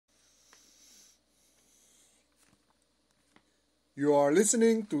You are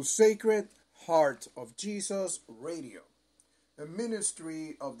listening to Sacred Heart of Jesus Radio, a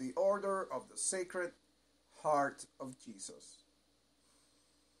ministry of the Order of the Sacred Heart of Jesus.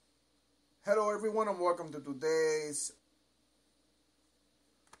 Hello, everyone, and welcome to today's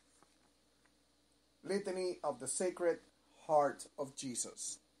Litany of the Sacred Heart of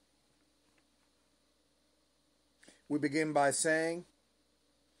Jesus. We begin by saying,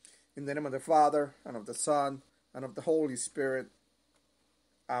 in the name of the Father, and of the Son, and of the Holy Spirit.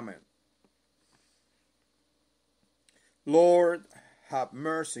 Amen. Lord, have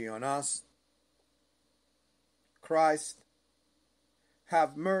mercy on us. Christ,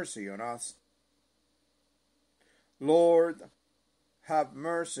 have mercy on us. Lord, have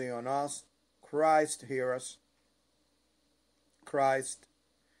mercy on us. Christ, hear us. Christ,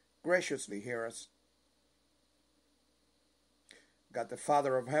 graciously hear us. God the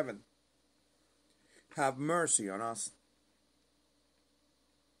Father of heaven, have mercy on us.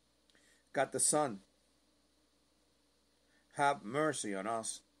 God the Son, have mercy on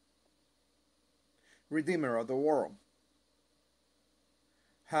us. Redeemer of the world,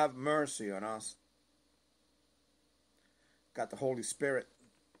 have mercy on us. God the Holy Spirit,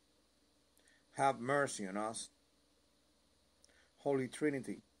 have mercy on us. Holy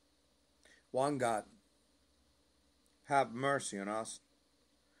Trinity, one God, have mercy on us.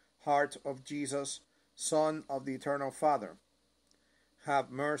 Heart of Jesus, Son of the Eternal Father,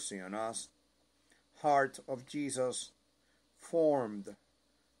 have mercy on us. Heart of Jesus, formed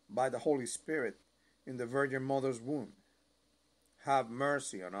by the Holy Spirit in the Virgin Mother's womb, have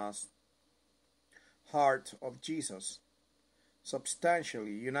mercy on us. Heart of Jesus,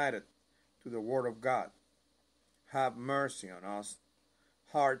 substantially united to the Word of God, have mercy on us.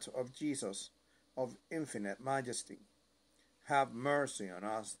 Heart of Jesus, of infinite majesty, have mercy on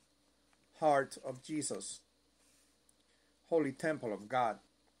us. Heart of Jesus, Holy Temple of God,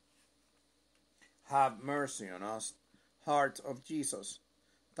 have mercy on us. Heart of Jesus,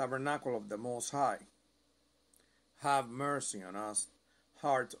 Tabernacle of the Most High, have mercy on us.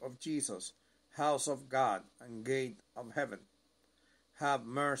 Heart of Jesus, House of God and Gate of Heaven, have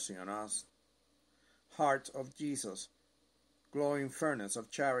mercy on us. Heart of Jesus, Glowing Furnace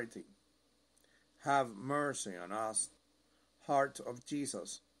of Charity, have mercy on us. Heart of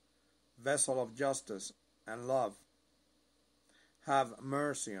Jesus, Vessel of Justice and Love, have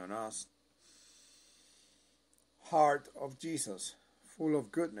mercy on us. Heart of Jesus, full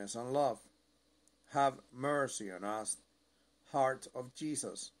of goodness and love, have mercy on us. Heart of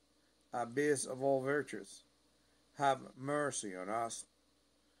Jesus, abyss of all virtues, have mercy on us.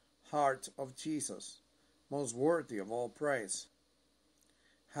 Heart of Jesus, most worthy of all praise,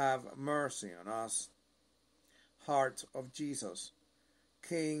 have mercy on us. Heart of Jesus,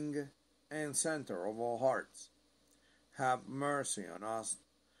 King and center of all hearts, have mercy on us.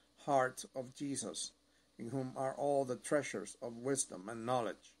 Heart of Jesus, in whom are all the treasures of wisdom and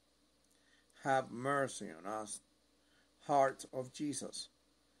knowledge, have mercy on us. Heart of Jesus,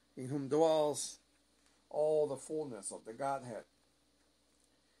 in whom dwells all the fullness of the Godhead,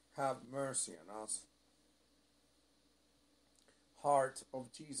 have mercy on us. Heart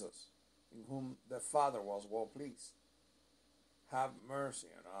of Jesus, in whom the Father was well pleased, have mercy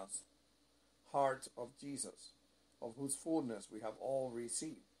on us. Heart of Jesus, of whose fullness we have all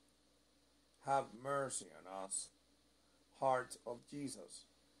received, have mercy on us. Heart of Jesus,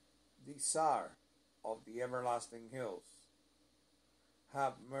 desire of the everlasting hills,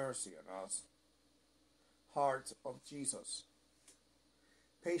 have mercy on us. Heart of Jesus,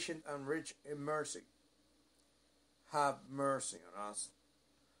 patient and rich in mercy, have mercy on us.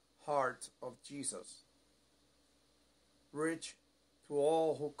 Heart of Jesus, rich to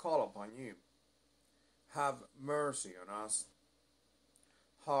all who call upon you, have mercy on us.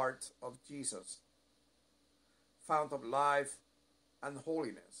 Heart of Jesus, fount of life and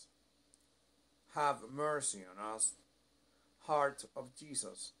holiness, have mercy on us. Heart of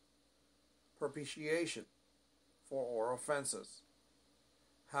Jesus, propitiation for our offenses,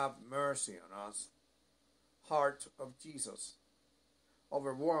 have mercy on us. Heart of Jesus,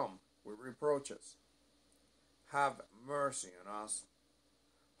 overwhelmed with reproaches, have mercy on us.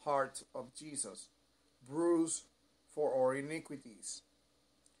 Heart of Jesus, bruised for our iniquities,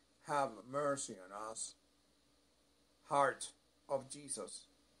 have mercy on us. Heart of Jesus,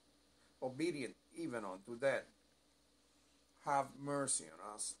 obedient even unto death, have mercy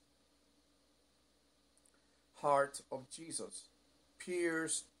on us. Heart of Jesus,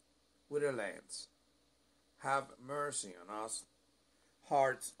 pierced with a lance, have mercy on us.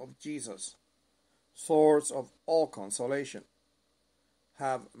 Heart of Jesus, source of all consolation,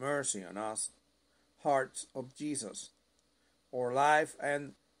 have mercy on us. Heart of Jesus, or life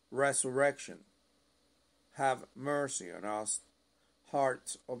and resurrection, have mercy on us.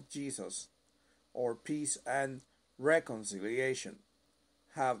 Heart of Jesus, or peace and reconciliation,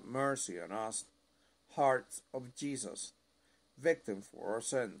 have mercy on us. Heart of Jesus, victim for our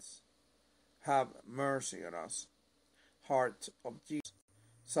sins, have mercy on us. Heart of Jesus,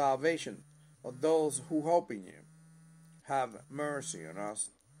 salvation of those who hope in you, have mercy on us.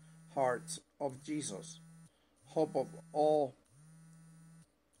 Heart of Jesus, hope of all,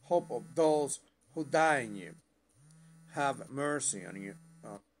 hope of those who die in you, have mercy on you,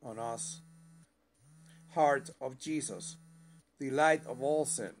 on us. Heart of Jesus, delight of all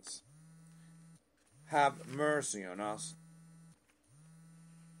sins, have mercy on us.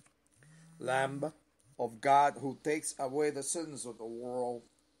 Lamb of God, who takes away the sins of the world,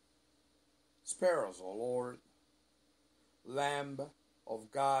 spare us, O Lord. Lamb of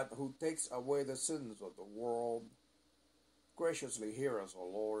God, who takes away the sins of the world, graciously hear us, O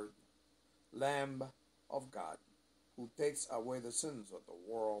Lord. Lamb of God, who takes away the sins of the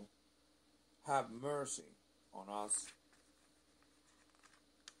world, have mercy on us.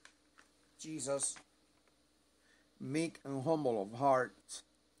 Jesus, meek and humble of heart,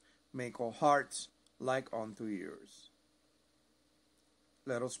 make our hearts like unto yours.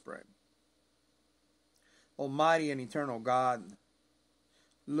 Let us pray. Almighty and eternal God,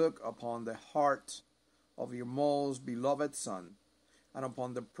 look upon the heart of your most beloved Son, and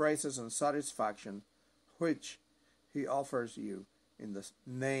upon the praises and satisfaction which he offers you in the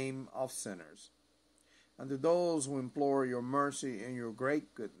name of sinners. And to those who implore your mercy and your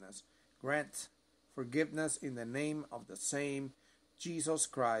great goodness, grant forgiveness in the name of the same Jesus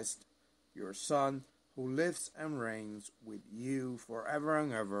Christ, your Son, who lives and reigns with you forever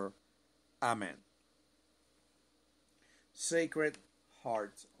and ever. Amen. Sacred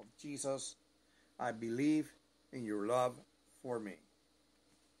Heart of Jesus, I believe in your love for me.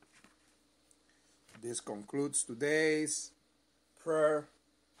 This concludes today's prayer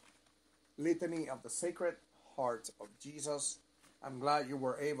litany of the Sacred Heart of Jesus. I'm glad you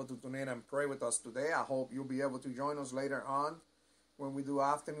were able to tune in and pray with us today. I hope you'll be able to join us later on when we do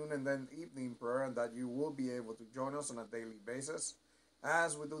afternoon and then evening prayer, and that you will be able to join us on a daily basis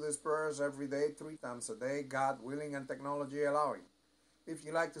as we do these prayers every day, 3 times a day, God willing and technology allowing. If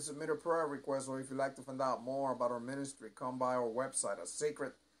you'd like to submit a prayer request, or if you'd like to find out more about our ministry, come by our website at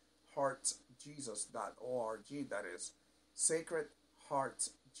sacredheartsjesus.org. That is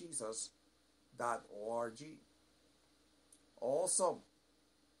sacredheartsjesus.org. Also,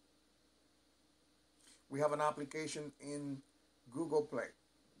 we have an application in Google Play.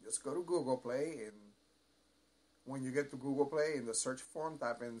 Just go to Google Play, and when you get to Google Play, in the search form,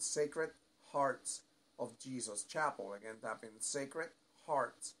 type in Sacred Hearts of Jesus Chapel. Again, type in Sacred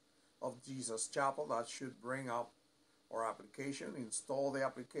Hearts of Jesus Chapel. That should bring up our application. Install the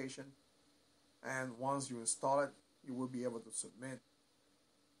application, and once you install it, you will be able to submit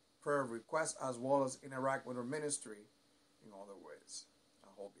prayer requests as well as interact with our ministry in other ways. I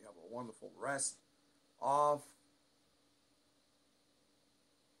hope you have a wonderful rest of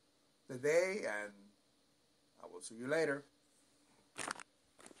the day, and I will see you later.